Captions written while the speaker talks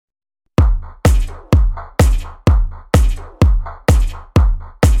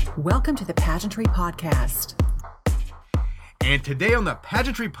Welcome to the Pageantry PodCast. And today on the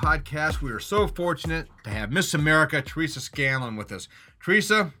Pageantry Podcast, we are so fortunate to have Miss America, Teresa Scanlan, with us.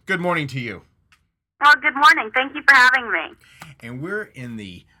 Teresa, good morning to you. Well, good morning. Thank you for having me. And we're in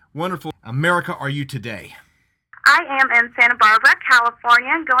the wonderful America Are You Today? I am in Santa Barbara,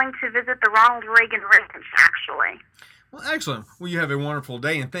 California, going to visit the Ronald Reagan Ranch, actually. Well, excellent. Well, you have a wonderful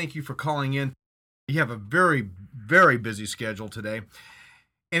day, and thank you for calling in. You have a very, very busy schedule today.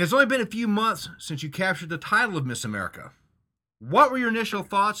 And it's only been a few months since you captured the title of Miss America. What were your initial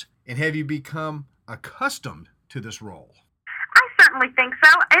thoughts, and have you become accustomed to this role? I certainly think so.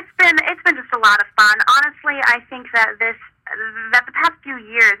 It's been just a lot of fun. Honestly, I think that the past few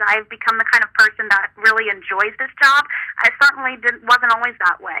years I've become the kind of person that really enjoys this job. I certainly wasn't always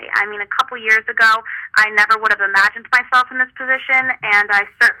that way. I mean, a couple years ago, I never would have imagined myself in this position, and I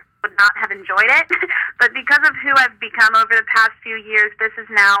certainly would not have enjoyed it. But because of who I've become over the past few years, this is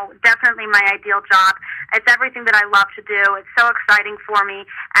now definitely my ideal job. It's everything that I love to do. It's so exciting for me,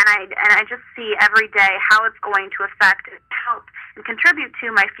 and I just see every day how it's going to affect and help and contribute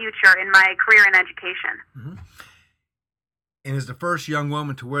to my future in my career in education. Mm-hmm. And as the first young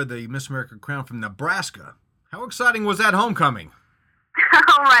woman to wear the Miss America crown from Nebraska, how exciting was that homecoming?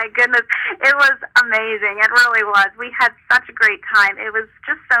 Oh my goodness, it was amazing. It really was. We had such a great time. It was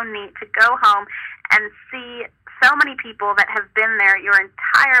just so neat to go home and see so many people that have been there your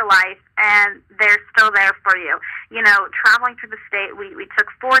entire life, and they're still there for you. You know, traveling through the state, we took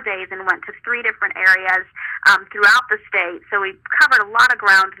 4 days and went to 3 different areas throughout the state. So we covered a lot of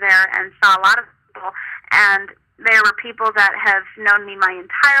ground there and saw a lot of people, and there were people that have known me my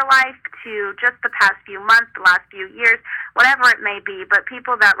entire life to just the past few months, the last few years, whatever it may be, but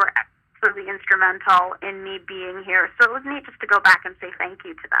people that were absolutely instrumental in me being here. So it was neat just to go back and say thank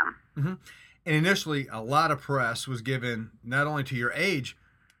you to them. Mm-hmm. And initially, a lot of press was given not only to your age,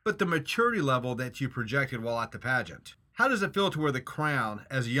 but the maturity level that you projected while at the pageant. How does it feel to wear the crown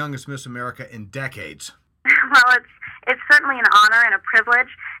as the youngest Miss America in decades? Well, it's certainly an honor and a privilege,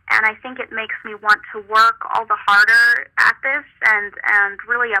 and I think it makes me want to work all the harder at this and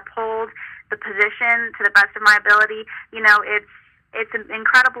really uphold the position to the best of my ability. You know, it's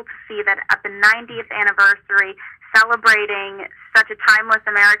incredible to see that at the 90th anniversary, celebrating such a timeless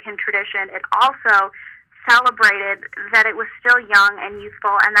American tradition, it also celebrated that it was still young and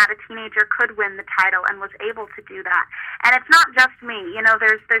youthful and that a teenager could win the title and was able to do that. And it's not just me. You know,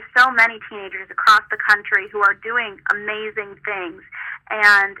 there's so many teenagers across the country who are doing amazing things,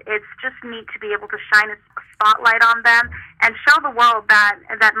 and it's just neat to be able to shine a spotlight on them and show the world that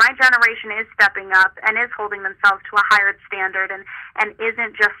my generation is stepping up and is holding themselves to a higher standard and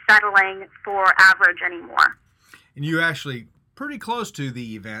isn't just settling for average anymore. And you actually pretty close to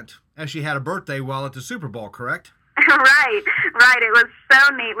the event. Actually had a birthday while at the Super Bowl, correct? Right. It was so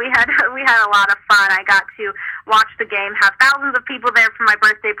neat. We had a lot of fun. I got to watch the game, have thousands of people there for my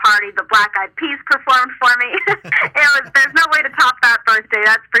birthday party. The Black Eyed Peas performed for me. There's no way to top that birthday,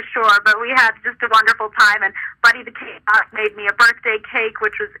 that's for sure. But we had just a wonderful time, and Buddy the Cake made me a birthday cake,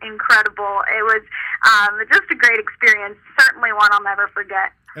 which was incredible. It was just a great experience. Certainly one I'll never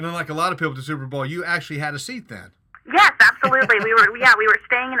forget. And unlike a lot of people at the Super Bowl, you actually had a seat then. Yes, absolutely. We were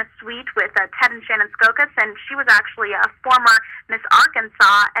staying in a suite with Ted and Shannon Skokas, and she was actually a former Miss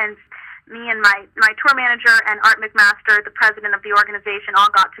Arkansas, and me and my tour manager and Art McMaster, the president of the organization, all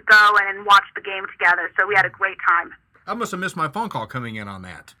got to go and watch the game together, so we had a great time. I must have missed my phone call coming in on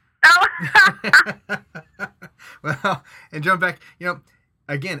that. Oh! Well, and jump back, you know,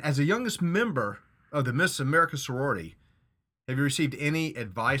 again, as the youngest member of the Miss America sorority, have you received any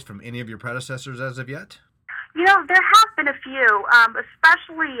advice from any of your predecessors as of yet? You know, there have been a few,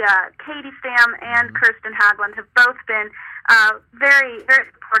 especially Katie Stam and Kirsten Haglund have both been very, very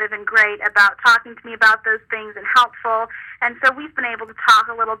supportive and great about talking to me about those things and helpful. And so we've been able to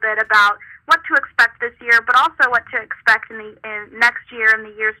talk a little bit about what to expect this year, but also what to expect in next year and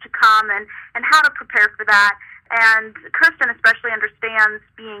the years to come, and how to prepare for that. And Kirsten especially understands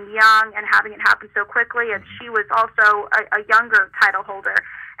being young and having it happen so quickly, and she was also a younger title holder.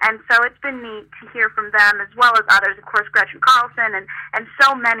 And so it's been neat to hear from them, as well as others, of course, Gretchen Carlson and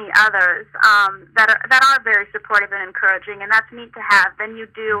so many others that are very supportive and encouraging, and that's neat to have. Then you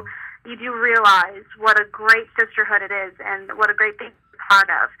do realize what a great sisterhood it is, and what a great thing to be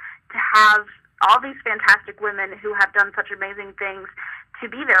part of, to have all these fantastic women who have done such amazing things to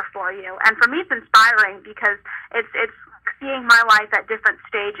be there for you. And for me, it's inspiring because it's seeing my life at different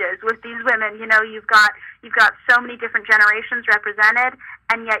stages with these women. You know, you've got so many different generations represented,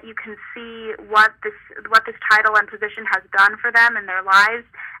 and yet you can see what this title and position has done for them in their lives,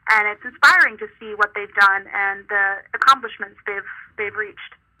 and it's inspiring to see what they've done and the accomplishments they've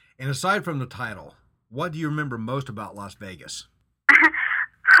reached. And aside from the title, what do you remember most about Las Vegas?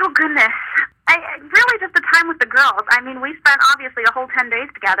 Oh, goodness. Really just the time with the girls. I mean, we spent obviously a whole 10 days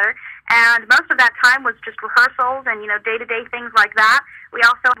together, and most of that time was just rehearsals and, day-to-day things like that. We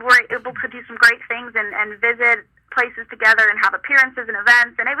also were able to do some great things and visit places together and have appearances and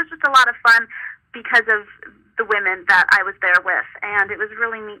events, and it was just a lot of fun because of the women that I was there with, and it was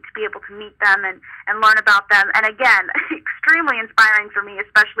really neat to be able to meet them and learn about them. And again, extremely inspiring for me,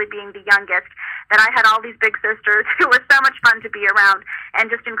 especially being the youngest, that I had all these big sisters who were so much fun to be around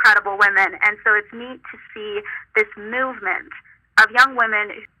and just incredible women. And so it's neat to see this movement of young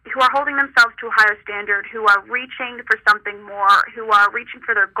women who are holding themselves to a higher standard, who are reaching for something more, who are reaching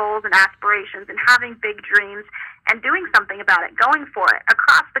for their goals and aspirations and having big dreams and doing something about it, going for it.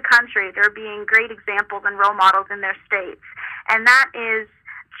 Across the country, there being great examples and role models in their states. And that is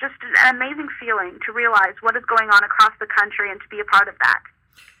just an amazing feeling to realize what is going on across the country and to be a part of that.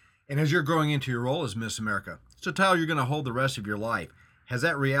 And as you're growing into your role as Miss America, it's a title you're going to hold the rest of your life. Has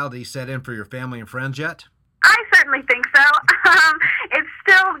that reality set in for your family and friends yet? I certainly think so. It's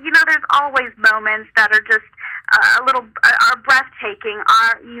still, there's always moments that are just are breathtaking.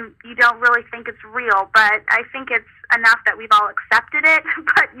 You don't really think it's real, but I think it's enough that we've all accepted it,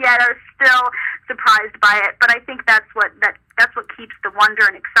 but yet are still surprised by it. But I think that's what keeps the wonder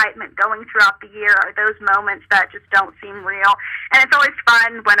and excitement going throughout the year, are those moments that just don't seem real. And it's always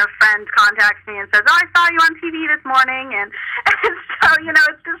fun when a friend contacts me and says, "Oh, I saw you on TV this morning," and so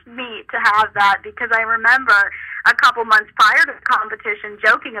it's just neat to have that, because I remember a couple months prior to the competition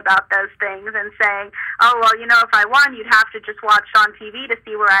joking about those things and saying, "Oh, well, if I won, you'd have to just watch on TV to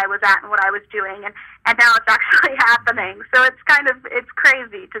see where I was at and what I was doing." And now it's actually happening. So it's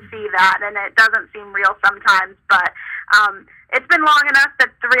crazy to see that, and it doesn't seem real sometimes, but it's been long enough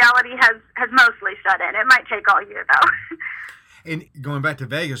that the reality has mostly set in. It might take all year, though. And going back to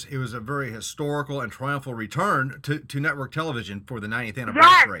Vegas, it was a very historical and triumphal return to network television for the 90th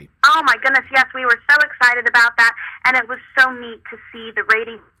anniversary. Yes. Oh, my goodness, yes. We were so excited about that, and it was so neat to see the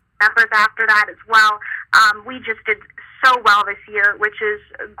rating numbers after that as well. We just did so well this year, which is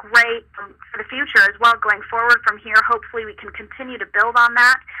great for the future as well. Going forward from here, hopefully we can continue to build on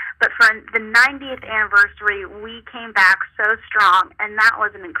that. But for the 90th anniversary, we came back so strong, and that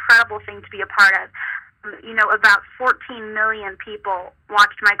was an incredible thing to be a part of. About 14 million people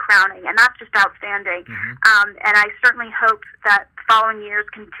watched my crowning, and that's just outstanding. Mm-hmm. And I certainly hope that the following years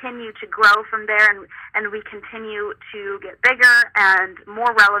continue to grow from there, and we continue to get bigger and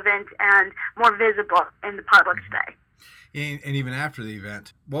more relevant and more visible in the public today. And even after the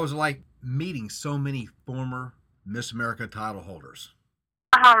event, what was it like meeting so many former Miss America title holders?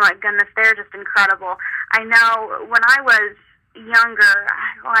 Oh, my goodness, they're just incredible. I know when I was younger,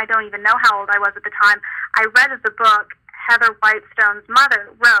 I don't even know how old I was at the time, I read the book Heather Whitestone's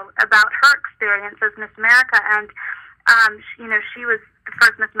mother wrote about her experience as Miss America, and she was the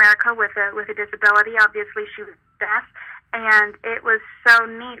first Miss America with a disability. Obviously, she was deaf, and it was so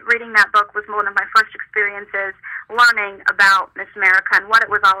neat. Reading that book was one of my first experiences learning about Miss America and what it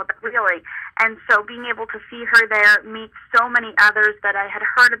was all about, really. And so being able to see her there, meet so many others that I had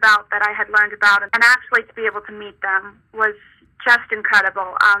heard about, that I had learned about, and actually to be able to meet them was just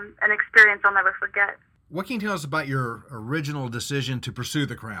incredible, an experience I'll never forget. What can you tell us about your original decision to pursue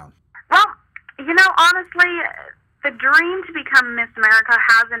the crown? Well, honestly, the dream to become Miss America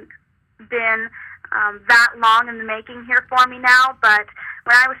hasn't been that long in the making here for me now, but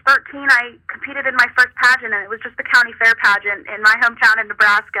when I was 13, I competed in my first pageant, and it was just the county fair pageant in my hometown in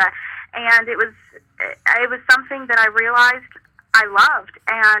Nebraska, and it was something that I realized I loved,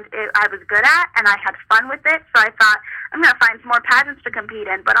 and I was good at, and I had fun with it, so I thought, I'm going to find some more pageants to compete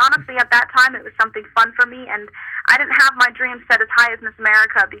in. But honestly, at that time, it was something fun for me, and I didn't have my dreams set as high as Miss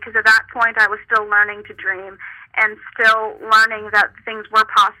America, because at that point, I was still learning to dream and still learning that things were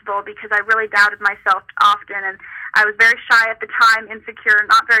possible, because I really doubted myself often, and I was very shy at the time, insecure,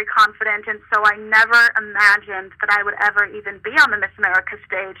 not very confident, and so I never imagined that I would ever even be on the Miss America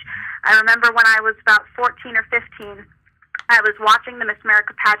stage. I remember when I was about 14 or 15, I was watching the Miss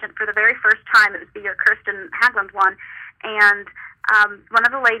America pageant for the very first time. It was the year Kirsten Hagland won, and one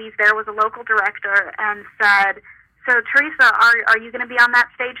of the ladies there was a local director and said, "So Teresa, are you going to be on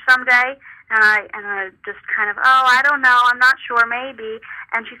that stage someday?" And I just kind of, I don't know, I'm not sure, maybe.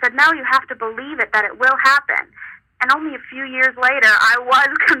 And she said, "No, you have to believe it, that it will happen." And only a few years later, I was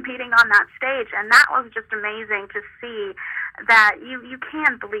competing on that stage, and that was just amazing to see that you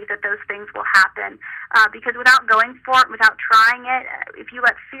can believe that those things will happen, because without going for it, without trying it, if you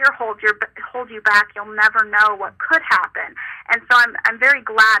let fear hold you back, you'll never know what could happen. And so I'm very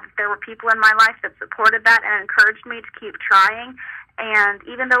glad that there were people in my life that supported that and encouraged me to keep trying. And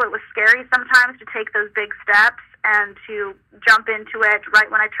even though it was scary sometimes to take those big steps and to jump into it right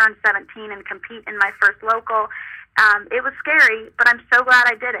when I turned 17 and compete in my first local, it was scary, but I'm so glad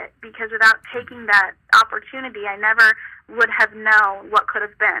I did it, because without taking that opportunity, I never would have known what could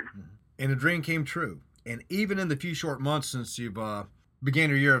have been. And a dream came true. And even in the few short months since you've began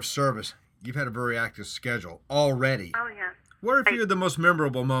your year of service, you've had a very active schedule already. Oh, yes. What are a few of the most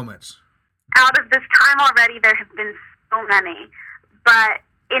memorable moments? Out of this time already, there have been so many. But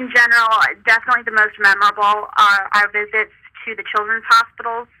in general, definitely the most memorable are our visits to the children's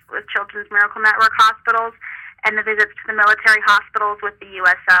hospitals with Children's Miracle Network hospitals, and the visits to the military hospitals with the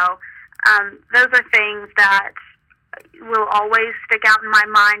USO. Those are things that will always stick out in my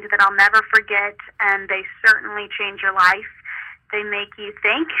mind that I'll never forget, and they certainly change your life. They make you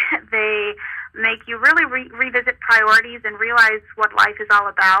think. They make you really revisit priorities and realize what life is all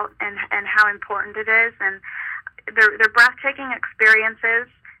about and how important it is. And they're breathtaking experiences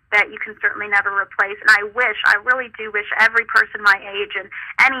that you can certainly never replace. And I really do wish every person my age and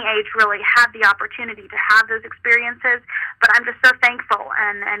any age really had the opportunity to have those experiences. But I'm just so thankful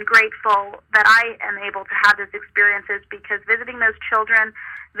and grateful that I am able to have those experiences, because visiting those children,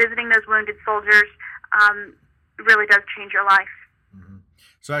 visiting those wounded soldiers, really does change your life. Mm-hmm.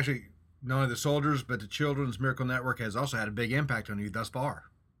 So actually, not only the soldiers, but the Children's Miracle Network has also had a big impact on you thus far.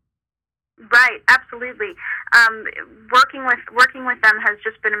 Right, absolutely. Working with them has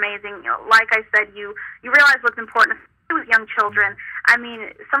just been amazing. Like I said, you realize what's important, especially with young children. I mean,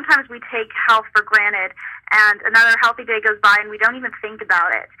 sometimes we take health for granted, and another healthy day goes by and we don't even think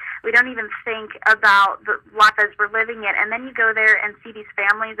about it. We don't even think about the life as we're living it. And then you go there and see these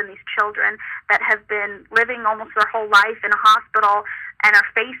families and these children that have been living almost their whole life in a hospital and are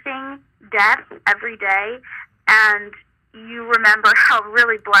facing death every day, and you remember how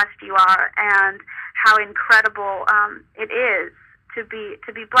really blessed you are and how incredible it is to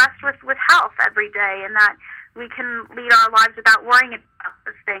be blessed with health every day, and that we can lead our lives without worrying about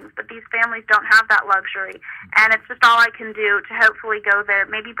those things. But these families don't have that luxury, and it's just all I can do to hopefully go there,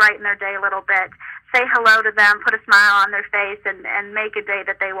 maybe brighten their day a little bit, say hello to them, put a smile on their face, and make a day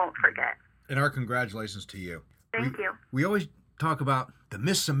that they won't forget. And our congratulations to you. Thank you. We always talk about the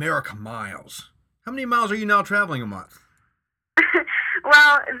Miss America miles. How many miles are you now traveling a month?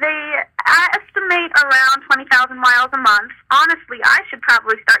 Well, they estimate around 20,000 miles a month. Honestly, I should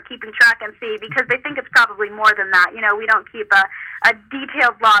probably start keeping track and see, because they think it's probably more than that. You know, we don't keep a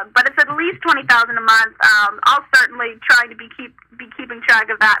detailed log, but it's at least 20,000 a month. I'll certainly try to be keeping track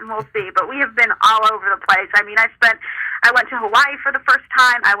of that, and we'll see. But we have been all over the place. I mean, I went to Hawaii for the first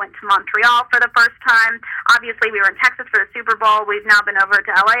time. I went to Montreal for the first time. Obviously, we were in Texas for the Super Bowl. We've now been over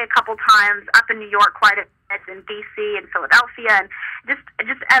to LA a couple times, up in New York quite a bit, in DC and Philadelphia, and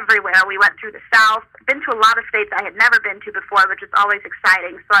just everywhere. We went through the South, been to a lot of states I had never been to before, which is always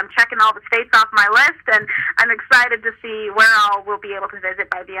exciting. So I'm checking all the states off my list, and I'm excited to see where all we'll be able to visit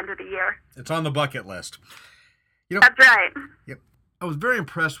by the end of the year. It's on the bucket list. That's right. Yep. I was very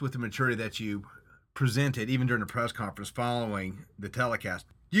impressed with the maturity that you presented, even during the press conference following the telecast.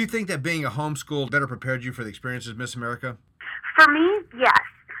 Do you think that being a homeschool better prepared you for the experiences of Miss America? For me, yes.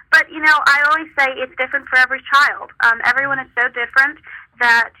 But, I always say it's different for every child. Everyone is so different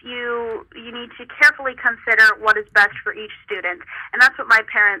that you need to carefully consider what is best for each student. And that's what my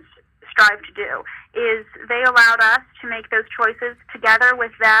parents strive to do, is they allowed us to make those choices together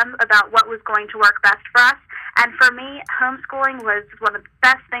with them about what was going to work best for us. And for me, homeschooling was one of the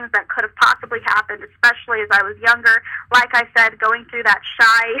best things that could have possibly happened, especially as I was younger. Like I said, going through that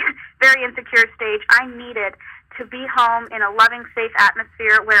shy, very insecure stage, I needed to be home in a loving, safe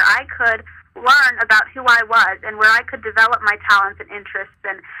atmosphere where I could learn about who I was and where I could develop my talents and interests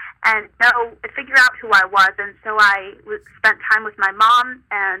and figure out who I was. And so I spent time with my mom,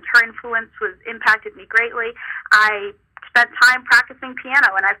 and her influence impacted me greatly. I spent time practicing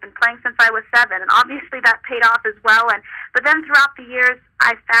piano, and I've been playing since I was 7, and obviously that paid off as well. But then throughout the years,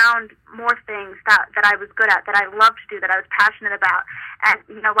 I found more things that I was good at, that I loved to do, that I was passionate about. And,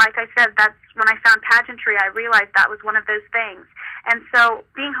 like I said, that's when I found pageantry, I realized that was one of those things. And so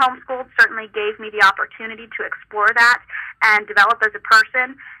being homeschooled certainly gave me the opportunity to explore that and develop as a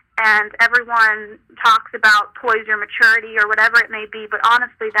person. And everyone talks about poise or maturity or whatever it may be, but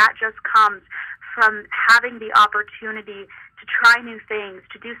honestly, that just comes from having the opportunity to try new things,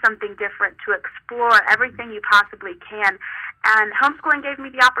 to do something different, to explore everything you possibly can. And homeschooling gave me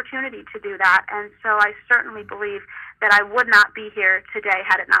the opportunity to do that. And so I certainly believe that I would not be here today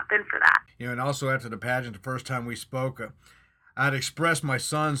had it not been for that. And also after the pageant, the first time we spoke, I'd expressed my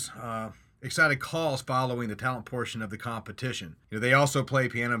son's excited calls following the talent portion of the competition. They also play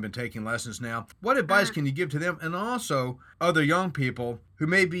piano and been taking lessons now. What advice can you give to them and also other young people who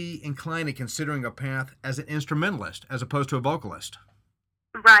may be inclined to considering a path as an instrumentalist as opposed to a vocalist?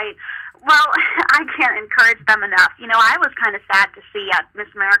 Right. Well, I can't encourage them enough. I was kind of sad to see at Miss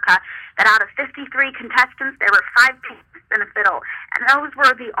America that out of 53 contestants, there were 5 pianists and a fiddle, and those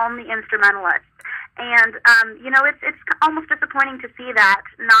were the only instrumentalists. And, it's almost disappointing to see that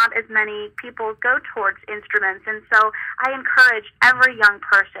not as many people go towards instruments. And so I encourage every young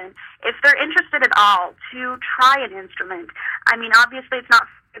person, if they're interested at all, to try an instrument. I mean, obviously it's not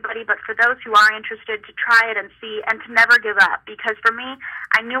for everybody, but for those who are interested, to try it and see, and to never give up. Because for me,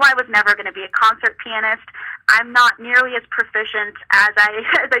 I knew I was never going to be a concert pianist. I'm not nearly as proficient as I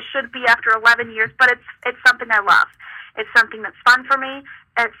should be after 11 years, but it's something I love. It's something that's fun for me.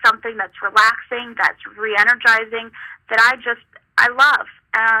 It's something that's relaxing, that's re-energizing, that I love.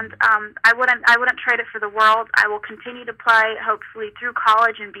 And I wouldn't trade it for the world. I will continue to play, hopefully through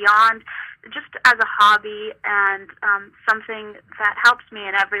college and beyond, just as a hobby and something that helps me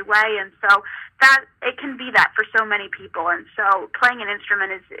in every way. And so that it can be that for so many people. And so playing an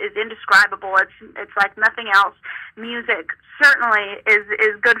instrument is indescribable. It's like nothing else. Music certainly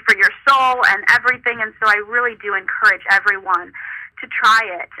is good for your soul and everything. And so I really do encourage everyone to try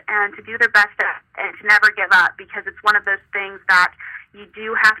it and to do their best at it and to never give up, because it's one of those things that you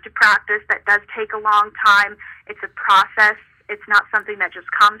do have to practice, that does take a long time. It's a process. It's not something that just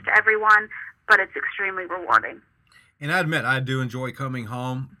comes to everyone, but it's extremely rewarding. And I admit, I do enjoy coming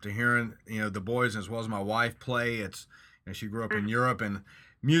home to hearing, the boys as well as my wife play. She grew up in Europe, and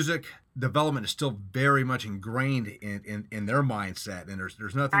music development is still very much ingrained in their mindset. And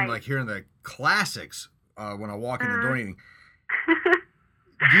there's nothing like hearing the classics when I walk in the door.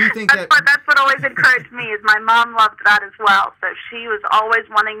 Do you think that's what always encouraged me? Is my mom loved that as well, so she was always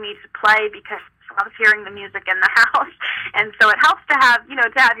wanting me to play because I was hearing the music in the house, and so it helps to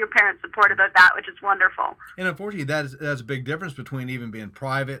have your parents supportive of that, which is wonderful. And unfortunately, that's a big difference between even being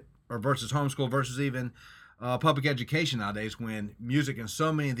private or versus homeschool versus even public education nowadays, when music and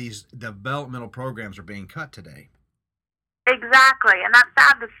so many of these developmental programs are being cut today. Exactly, and that's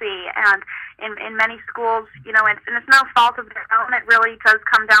sad to see. And in many schools, it's no fault of their own. It really does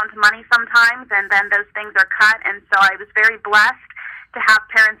come down to money sometimes, and then those things are cut. And so I was very blessed to have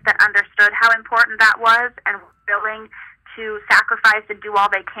parents that understood how important that was and were willing to sacrifice and do all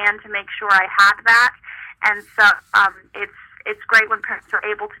they can to make sure I had that. And so it's great when parents are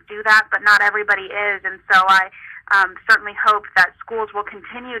able to do that, but not everybody is. And so I certainly hope that schools will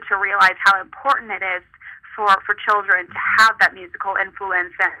continue to realize how important it is for children to have that musical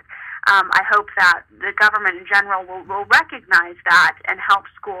influence, and I hope that the government in general will recognize that and help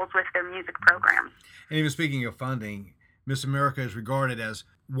schools with their music programs. And even speaking of funding, Miss America is regarded as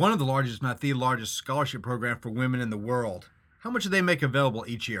one of the largest, if not the largest, scholarship program for women in the world. How much do they make available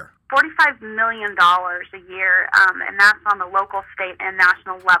each year? $45 million a year, and that's on the local, state, and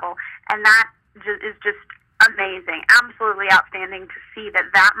national level, and that is just amazing, absolutely outstanding to see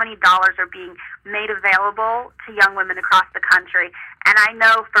that many dollars are being made available to young women across the country. And I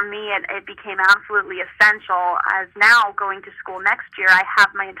know for me it became absolutely essential, as now going to school next year, I have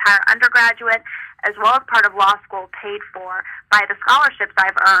my entire undergraduate as well as part of law school paid for by the scholarships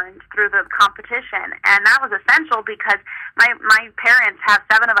I've earned through the competition. And that was essential because my parents have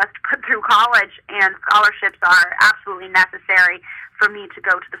 7 of us to put through college, and scholarships are absolutely necessary for me to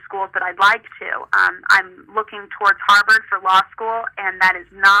go to the schools that I'd like to. I'm looking towards Harvard for law school, and that is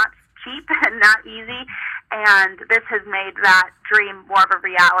not cheap and not easy, and this has made that dream more of a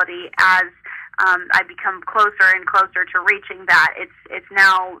reality as I become closer and closer to reaching that. It's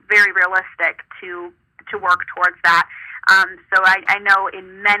now very realistic to work towards that. So I know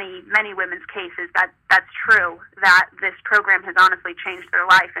in many women's cases that's true, that this program has honestly changed their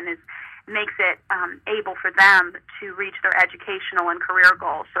life and makes it able for them to reach their educational and career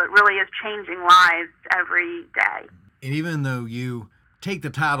goals. So it really is changing lives every day. And even though you take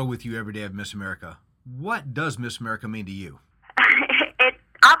the title with you every day of Miss America, what does Miss America mean to you? It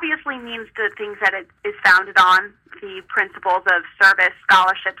obviously means the things that it is founded on, the principles of service,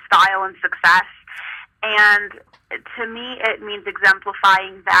 scholarship, style, and success. And to me, it means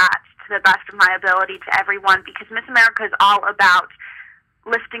exemplifying that to the best of my ability to everyone, because Miss America is all about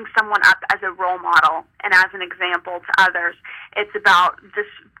lifting someone up as a role model and as an example to others. It's about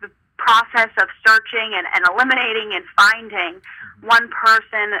the process of searching and eliminating and finding one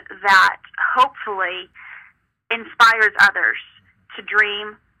person that hopefully inspires others to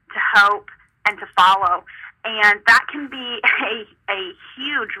dream, to hope, and to follow. And that can be a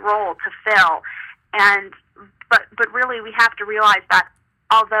huge role to fill. But really we have to realize that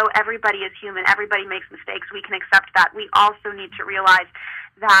although everybody is human, everybody makes mistakes, we can accept that. We also need to realize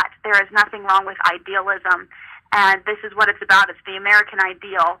that there is nothing wrong with idealism. And this is what it's about. It's the American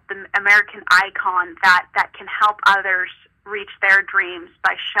ideal, the American icon that can help others reach their dreams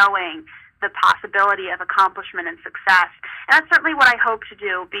by showing the possibility of accomplishment and success. And that's certainly what I hope to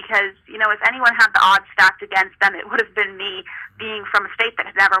do, because, if anyone had the odds stacked against them, it would have been me, being from a state that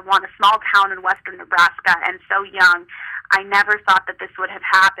had never won, a small town in western Nebraska, and so young. I never thought that this would have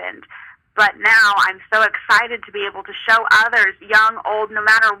happened. But now I'm so excited to be able to show others, young, old, no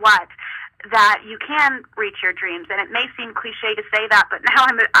matter what, that you can reach your dreams. And it may seem cliche to say that, but now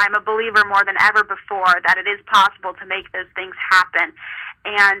I'm a believer more than ever before that it is possible to make those things happen.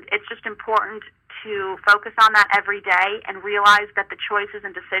 And it's just important to focus on that every day and realize that the choices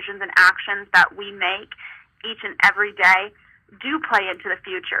and decisions and actions that we make each and every day do play into the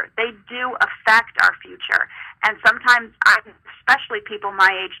future. They do affect our future. And sometimes, especially people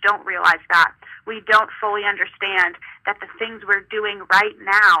my age, don't realize that. We don't fully understand that the things we're doing right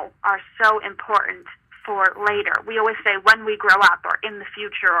now are so important for later. We always say when we grow up, or in the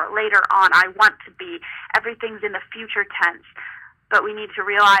future, or later on, I want to be. Everything's in the future tense. But we need to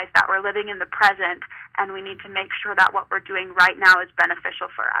realize that we're living in the present, and we need to make sure that what we're doing right now is beneficial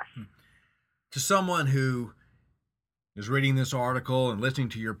for us. To someone who is reading this article and listening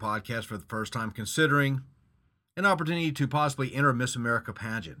to your podcast for the first time, considering an opportunity to possibly enter a Miss America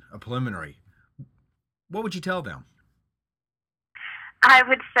pageant, a preliminary, what would you tell them? I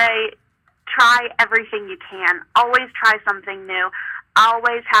would say try everything you can. Always try something new.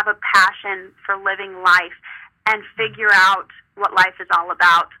 Always have a passion for living life and figure out what life is all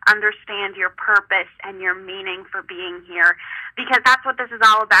about. Understand your purpose and your meaning for being here, because that's what this is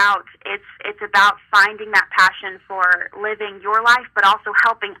all about. It's about finding that passion for living your life, but also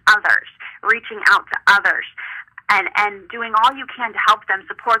helping others, reaching out to others, and doing all you can to help them,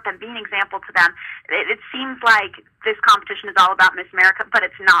 support them, be an example to them. It seems like this competition is all about Miss America, but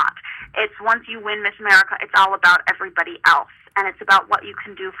it's not. It's once you win Miss America, it's all about everybody else, and it's about what you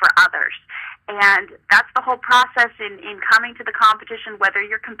can do for others. And that's the whole process in coming to the competition, whether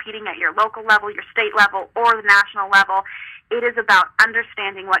you're competing at your local level, your state level, or the national level. It is about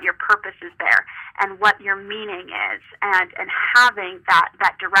understanding what your purpose is there and what your meaning is, and having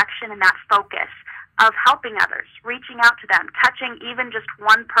that direction and that focus of helping others, reaching out to them, touching even just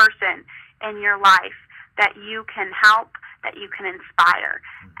one person in your life that you can help, that you can inspire.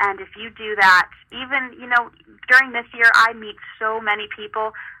 And if you do that, even, during this year, I meet so many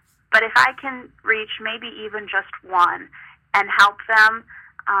people, but if I can reach maybe even just one and help them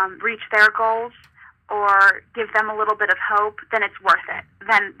reach their goals or give them a little bit of hope, then it's worth it.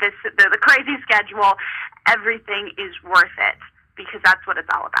 Then the crazy schedule, everything is worth it, because that's what it's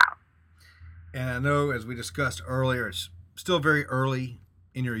all about. And I know, as we discussed earlier, it's still very early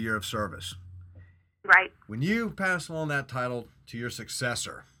in your year of service. Right. When you pass along that title to your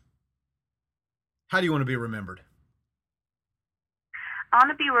successor, how do you want to be remembered? I want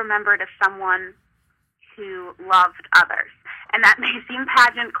to be remembered as someone who loved others. And that may seem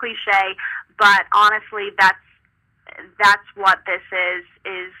pageant cliche, but honestly, that's what this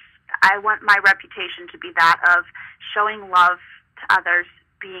is I want my reputation to be that of showing love to others,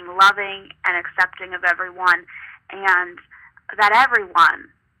 being loving and accepting of everyone, and that everyone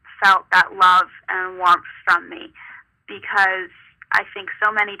felt that love and warmth from me, because I think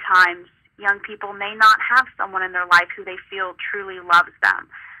so many times young people may not have someone in their life who they feel truly loves them.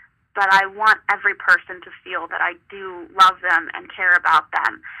 But I want every person to feel that I do love them and care about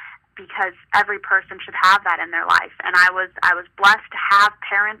them, because every person should have that in their life. And I was blessed to have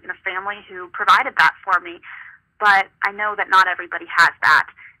parents and a family who provided that for me. But I know that not everybody has that.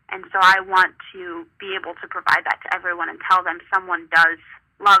 And so I want to be able to provide that to everyone and tell them someone does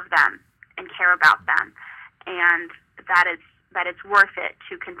love them and care about them, and that it's worth it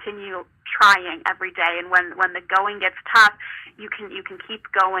to continue trying every day. And when the going gets tough, you can keep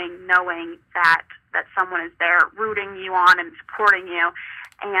going, knowing that someone is there rooting you on and supporting you.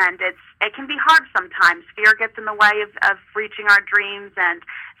 And it can be hard sometimes. Fear gets in the way of reaching our dreams, and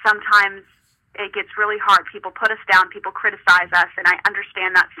sometimes it gets really hard. People put us down, people criticize us, and I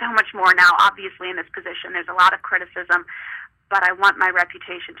understand that so much more now. Obviously, in this position, there's a lot of criticism, but I want my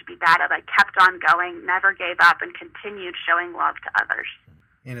reputation to be that of I kept on going, never gave up, and continued showing love to others.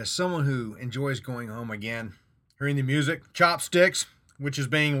 And as someone who enjoys going home again, hearing the music, chopsticks, which is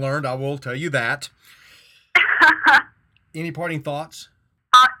being learned, I will tell you that. Any parting thoughts?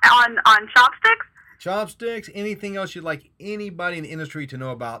 On chopsticks? Chopsticks, anything else you'd like anybody in the industry to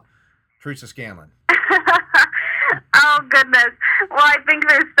know about Teresa Scanlan? Oh, goodness. Well, I think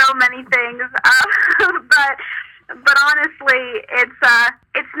there's so many things. But But honestly,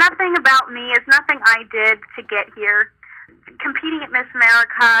 it's nothing about me. It's nothing I did to get here. Competing at Miss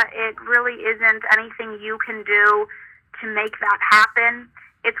America, it really isn't anything you can do to make that happen.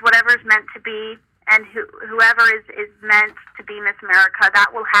 It's whatever's meant to be, and whoever is meant to be Miss America,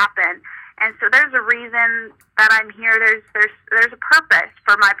 that will happen. And so there's a reason that I'm here. There's a purpose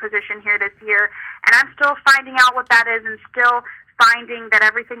for my position here this year, and I'm still finding out what that is, and still finding that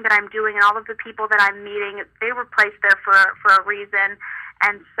everything that I'm doing and all of the people that I'm meeting, they were placed there for a reason.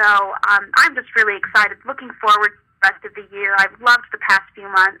 And so I'm just really excited, looking forward to the rest of the year. I've loved the past few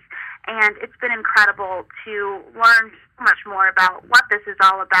months, and it's been incredible to learn so much more about what this is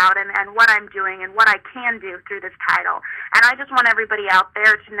all about and what I'm doing and what I can do through this title. And I just want everybody out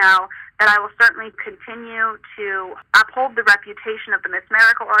there to know that I will certainly continue to uphold the reputation of the Miss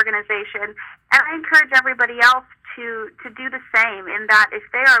America organization, and I encourage everybody else to do the same, in that if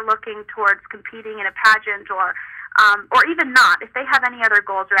they are looking towards competing in a pageant or even not, if they have any other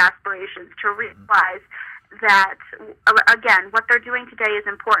goals or aspirations, to realize that, again, what they're doing today is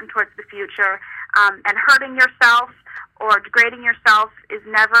important towards the future, and hurting yourself or degrading yourself is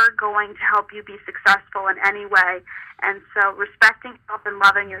never going to help you be successful in any way. And so respecting yourself and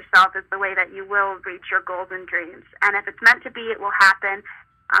loving yourself is the way that you will reach your goals and dreams. And if it's meant to be, it will happen.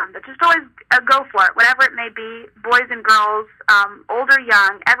 But just always go for it, whatever it may be, boys and girls, old or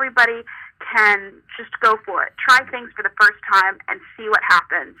young, everybody can just go for it. Try things for the first time and see what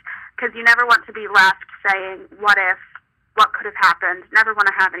happens, because you never want to be left saying, what if, what could have happened, never want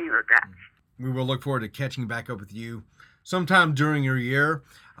to have any regrets. We will look forward to catching back up with you sometime during your year.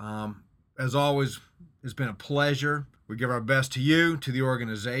 As always, it's been a pleasure. We give our best to you, to the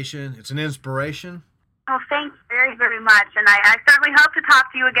organization. It's an inspiration. Well, thanks very, very much. And I certainly hope to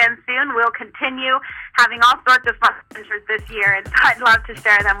talk to you again soon. We'll continue having all sorts of fun adventures this year, and so I'd love to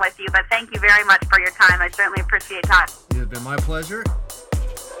share them with you. But thank you very much for your time. I certainly appreciate talking. It has been my pleasure.